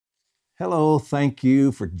Hello, thank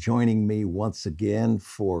you for joining me once again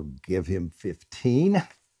for Give Him 15.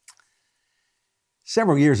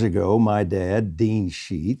 Several years ago, my dad, Dean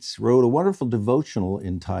Sheets, wrote a wonderful devotional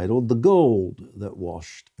entitled The Gold That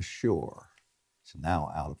Washed Ashore. It's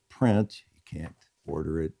now out of print. You can't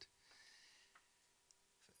order it.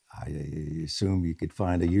 I assume you could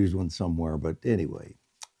find a used one somewhere, but anyway,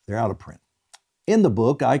 they're out of print. In the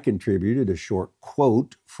book, I contributed a short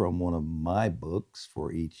quote from one of my books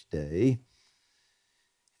for each day.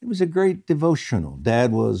 It was a great devotional.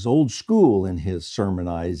 Dad was old school in his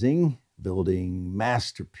sermonizing, building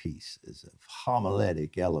masterpieces of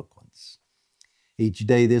homiletic eloquence. Each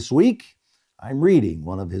day this week, I'm reading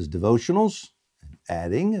one of his devotionals and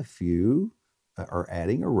adding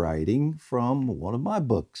a writing from one of my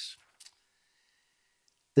books.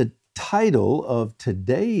 The title of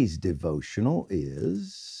today's devotional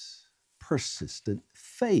is Persistent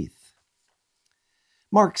Faith.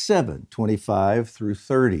 Mark 7:25 through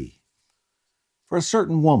 30. For a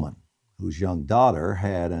certain woman whose young daughter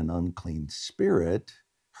had an unclean spirit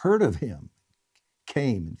heard of him,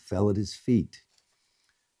 came and fell at his feet.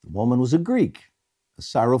 The woman was a Greek, a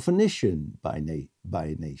Syrophoenician by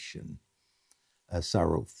nation.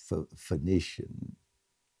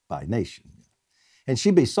 And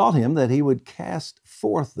she besought him that he would cast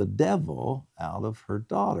forth the devil out of her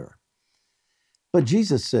daughter. But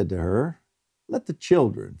Jesus said to her, "Let the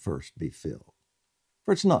children first be filled,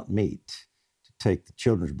 for it's not meet to take the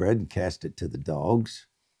children's bread and cast it to the dogs."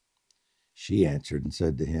 She answered and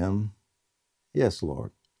said to him, "Yes,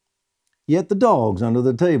 Lord. Yet the dogs under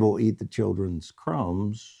the table eat the children's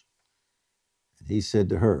crumbs." And he said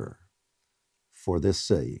to her, "For this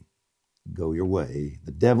saying, go your way,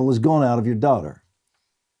 the devil is gone out of your daughter."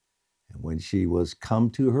 And when she was come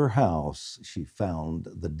to her house, she found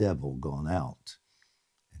the devil gone out,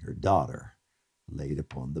 and her daughter laid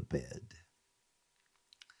upon the bed.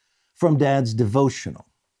 From Dad's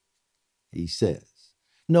devotional, he says,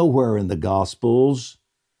 nowhere in the Gospels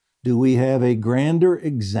do we have a grander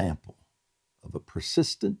example of a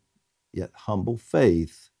persistent yet humble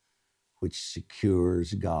faith which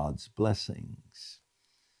secures God's blessings.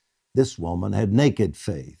 This woman had naked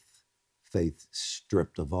faith, faith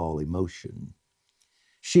stripped of all emotion.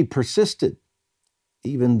 She persisted,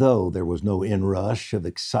 even though there was no inrush of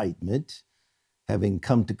excitement, having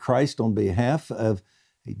come to Christ on behalf of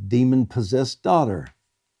a demon-possessed daughter.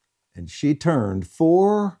 And she turned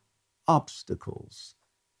 4 obstacles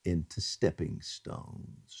into stepping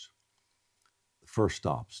stones. The first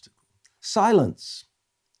obstacle, silence.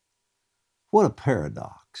 What a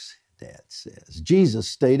paradox, Dad says. Jesus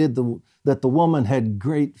stated that the woman had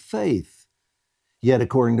great faith. Yet,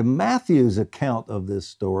 according to Matthew's account of this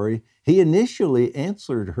story, he initially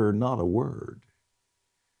answered her not a word.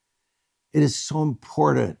 It is so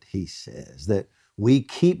important, he says, that we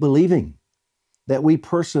keep believing, that we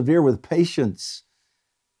persevere with patience.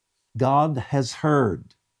 God has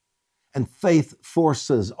heard, and faith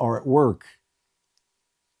forces are at work.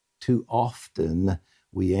 Too often,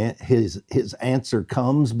 his answer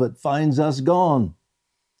comes but finds us gone.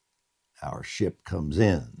 Our ship comes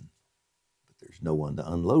in, but there's no one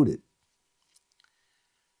to unload it.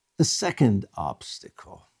 The second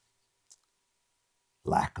obstacle,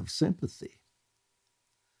 lack of sympathy.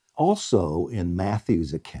 Also, in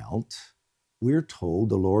Matthew's account, we're told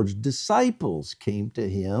the Lord's disciples came to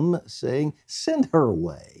him saying, "Send her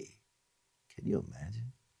away." Can you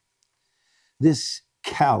imagine? This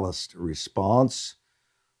calloused response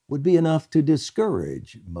would be enough to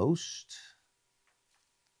discourage most.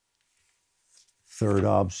 Third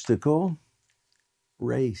obstacle,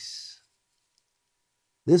 race.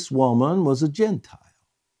 This woman was a Gentile,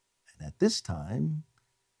 and at this time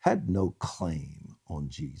had no claim on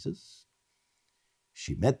Jesus.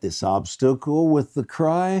 She met this obstacle with the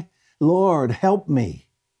cry, "Lord, help me."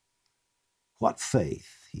 What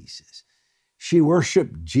faith, he says. She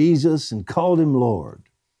worshiped Jesus and called him Lord.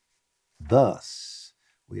 Thus,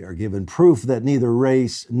 we are given proof that neither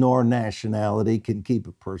race nor nationality can keep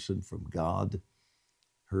a person from God.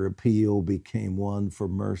 Her appeal became one for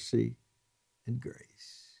mercy and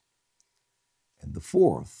grace. And the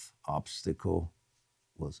fourth obstacle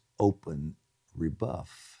was open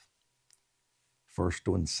rebuff. First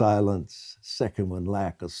one, silence. Second one,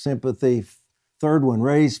 lack of sympathy. Third one,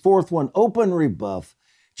 race. Fourth one, open rebuff.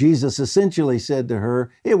 Jesus essentially said to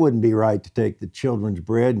her, it wouldn't be right to take the children's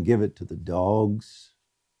bread and give it to the dogs.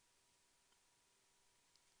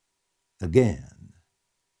 Again,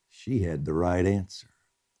 she had the right answer.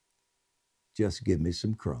 Just give me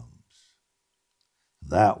some crumbs.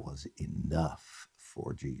 That was enough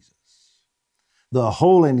for Jesus. The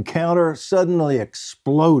whole encounter suddenly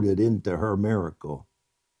exploded into her miracle.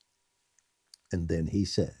 And then he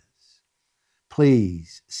says,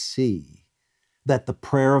 please see that the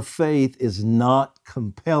prayer of faith is not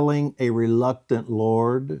compelling a reluctant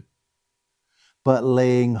Lord, but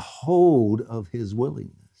laying hold of his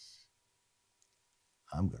willingness.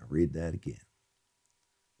 I'm going to read that again.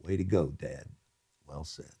 Way to go, Dad. Well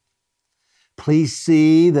said. Please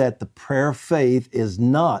see that the prayer of faith is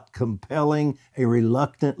not compelling a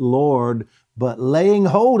reluctant Lord, but laying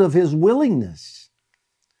hold of his willingness.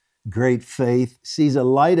 Great faith sees a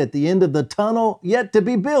light at the end of the tunnel yet to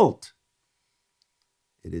be built.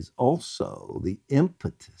 It is also the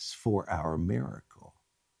impetus for our miracle,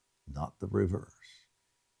 not the reverse.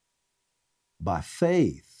 By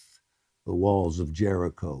faith, the walls of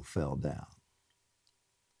Jericho fell down.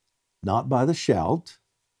 Not by the shout.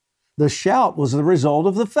 The shout was the result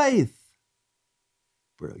of the faith.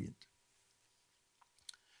 Brilliant.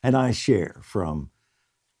 And I share from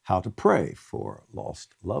How to Pray for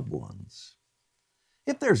Lost Loved Ones.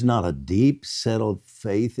 If there's not a deep, settled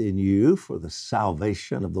faith in you for the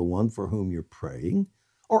salvation of the one for whom you're praying,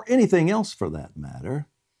 or anything else for that matter,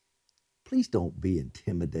 please don't be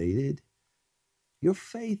intimidated. Your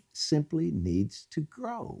faith simply needs to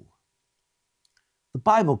grow. The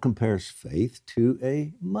Bible compares faith to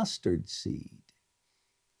a mustard seed.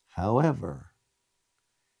 However,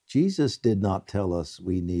 Jesus did not tell us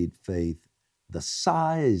we need faith the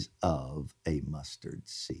size of a mustard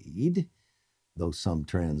seed, though some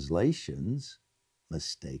translations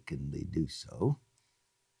mistakenly do so,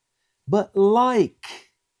 but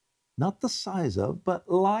like, not the size of, but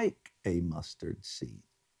like a mustard seed.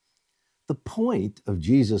 The point of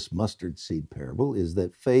Jesus' mustard seed parable is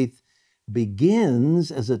that faith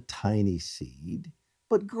begins as a tiny seed,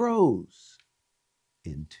 but grows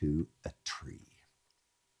into a tree.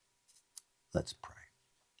 Let's pray.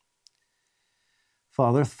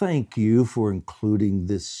 Father, thank you for including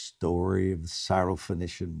this story of the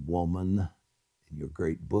Syrophoenician woman in your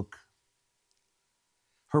great book.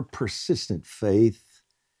 Her persistent faith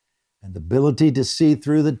and ability to see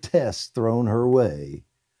through the tests thrown her way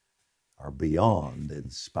are beyond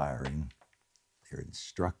inspiring. They're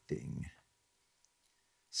instructing.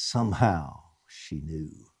 Somehow she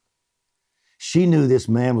knew. She knew this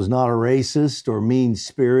man was not a racist or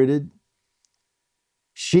mean-spirited.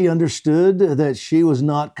 She understood that she was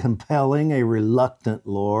not compelling a reluctant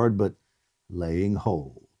Lord, but laying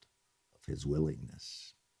hold of his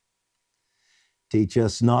willingness. Teach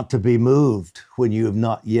us not to be moved when you have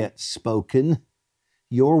not yet spoken.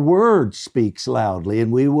 Your word speaks loudly,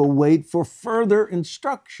 and we will wait for further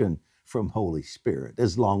instruction from Holy Spirit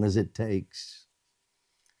as long as it takes.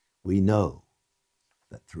 We know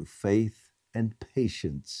that through faith and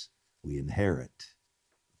patience we inherit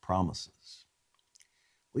the promises.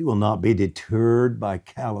 We will not be deterred by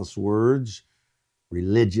callous words,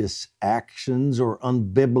 religious actions, or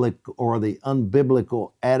the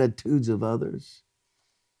unbiblical attitudes of others.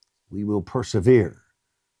 We will persevere,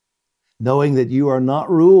 knowing that you are not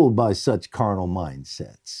ruled by such carnal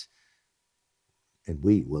mindsets. And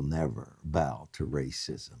we will never bow to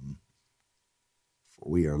racism, for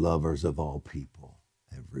we are lovers of all people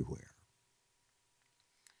everywhere.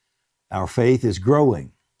 Our faith is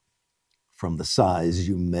growing from the size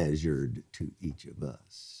you measured to each of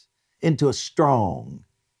us into a strong,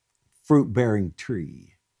 fruit-bearing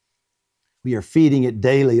tree. We are feeding it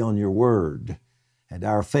daily on your word, and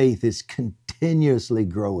our faith is continuously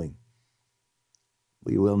growing.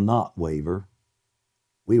 We will not waver.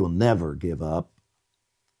 We will never give up.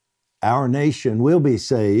 Our nation will be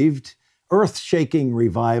saved. Earth-shaking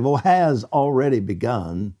revival has already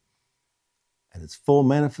begun, and its full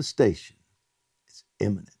manifestation is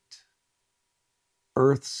imminent.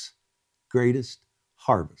 Earth's greatest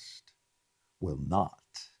harvest will not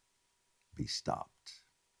be stopped.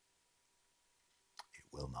 It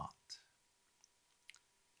will not.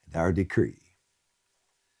 And our decree,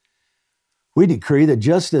 we decree that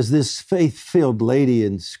just as this faith-filled lady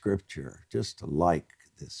in Scripture, just like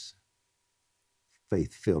this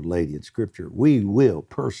faith-filled lady in Scripture, we will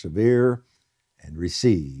persevere and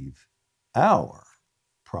receive our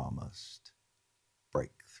promised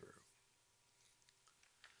breakthrough.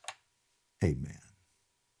 Amen.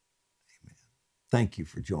 Amen. Thank you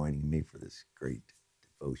for joining me for this great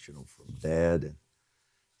devotional from Dad and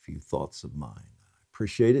a few thoughts of mine. I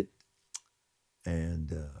appreciate it,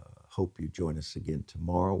 and hope you join us again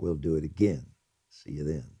tomorrow. We'll do it again. See you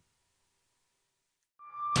then.